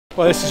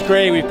Well, this is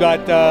great. We've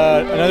got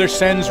another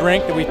SENS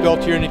rink that we've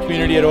built here in the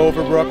community at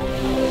Overbrook.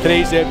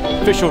 Today's the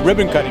official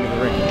ribbon cutting of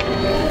the rink.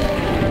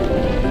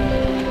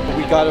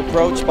 We got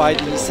approached by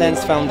the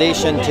SENS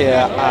Foundation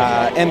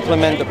to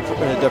implement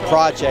the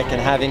project and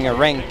having a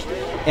rink.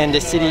 And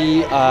the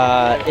city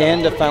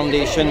and the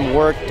foundation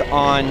worked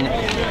on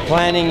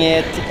planning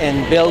it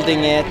and building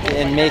it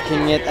and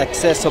making it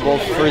accessible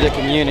for the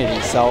community.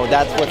 So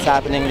that's what's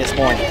happening this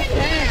morning.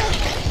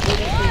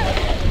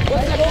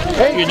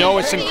 You know,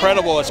 it's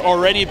incredible. It's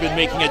already been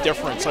making a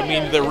difference. I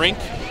mean, the rink,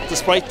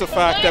 despite the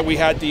fact that we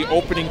had the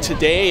opening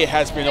today, it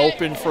has been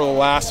open for the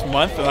last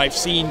month, and I've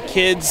seen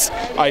kids,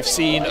 I've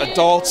seen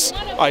adults,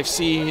 I've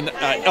seen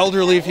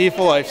elderly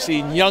people, I've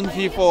seen young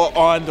people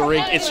on the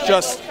rink. It's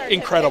just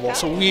incredible.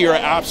 So we are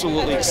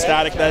absolutely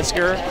ecstatic that it's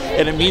here,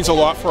 and it means a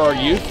lot for our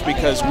youth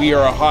because we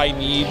are a high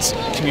needs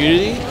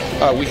community.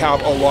 We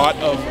have a lot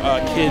of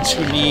kids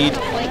who need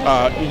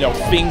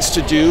things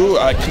to do,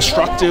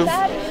 constructive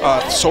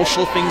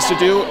social things to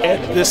do,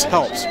 and this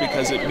helps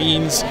because it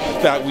means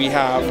that we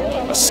have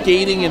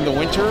skating in the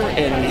winter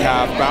and we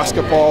have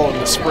basketball in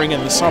the spring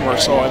and the summer.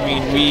 So I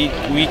mean, we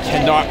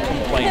cannot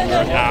complain.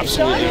 We're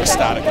absolutely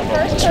ecstatic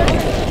about this.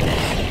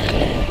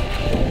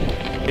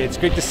 It's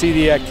great to see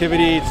the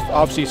activity.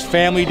 Obviously it's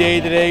family day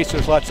today, so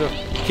there's lots of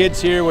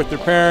kids here with their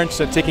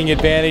parents taking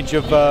advantage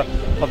of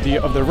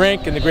the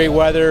rink and the great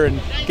weather and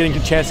getting a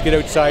chance to get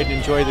outside and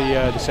enjoy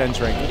the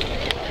SENS rink.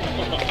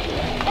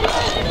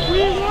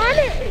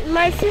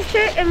 My sister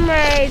and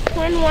my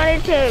twin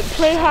wanted to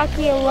play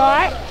hockey a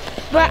lot,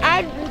 but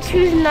I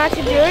choose not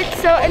to do it.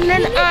 So, and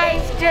then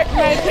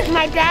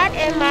my dad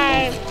and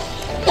my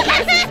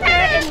sister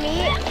and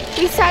me,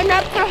 we signed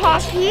up for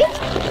hockey,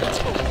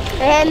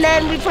 and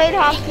then we played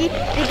hockey.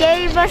 They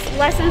gave us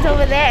lessons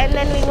over there, and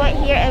then we went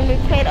here and we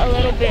played a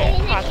little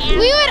bit of hockey.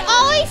 We would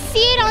always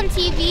see it on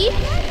TV,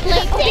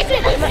 like we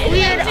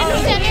would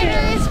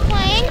senators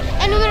playing,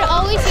 and we would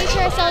always say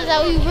to ourselves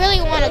that we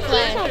really want to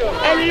play.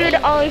 And we would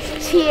always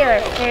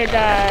cheer for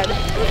the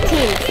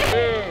teams.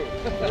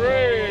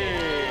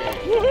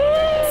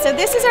 So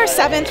this is our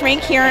 7th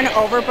rink here in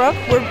Overbrook.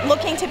 We're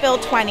looking to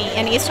build 20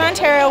 in Eastern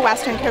Ontario,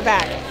 Western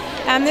Quebec.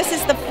 This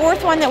is the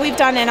 4th one that we've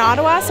done in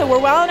Ottawa, so we're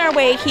well on our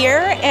way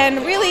here.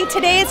 And really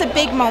today is a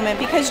big moment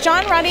because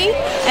John Ruddy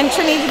and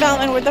Trinity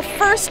Development were the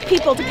first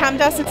people to come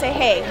to us and say,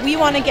 hey, we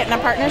want to get in a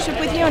partnership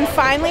with you. And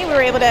finally we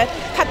were able to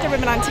cut the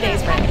ribbon on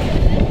today's rink.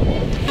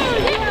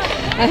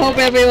 I hope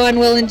everyone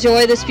will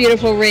enjoy this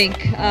beautiful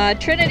rink.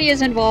 Trinity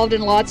is involved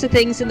in lots of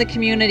things in the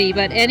community,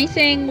 but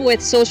anything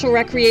with social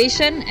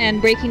recreation and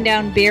breaking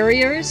down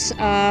barriers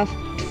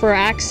for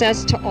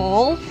access to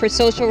all for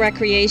social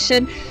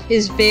recreation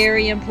is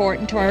very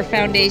important to our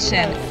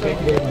foundation.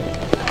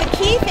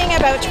 The key thing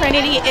about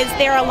Trinity is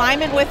their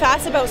alignment with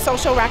us about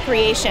social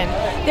recreation.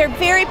 They're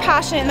very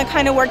passionate in the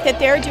kind of work that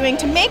they're doing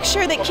to make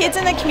sure that kids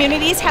in the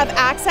communities have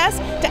access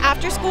to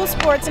after-school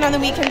sports and on the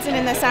weekends and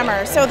in the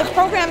summer. So the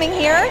programming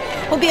here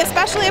will be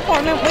especially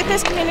important with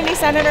this community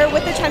centre,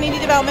 with the Trinity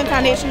Development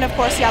Foundation, and of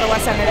course the Ottawa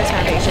Senators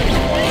Foundation.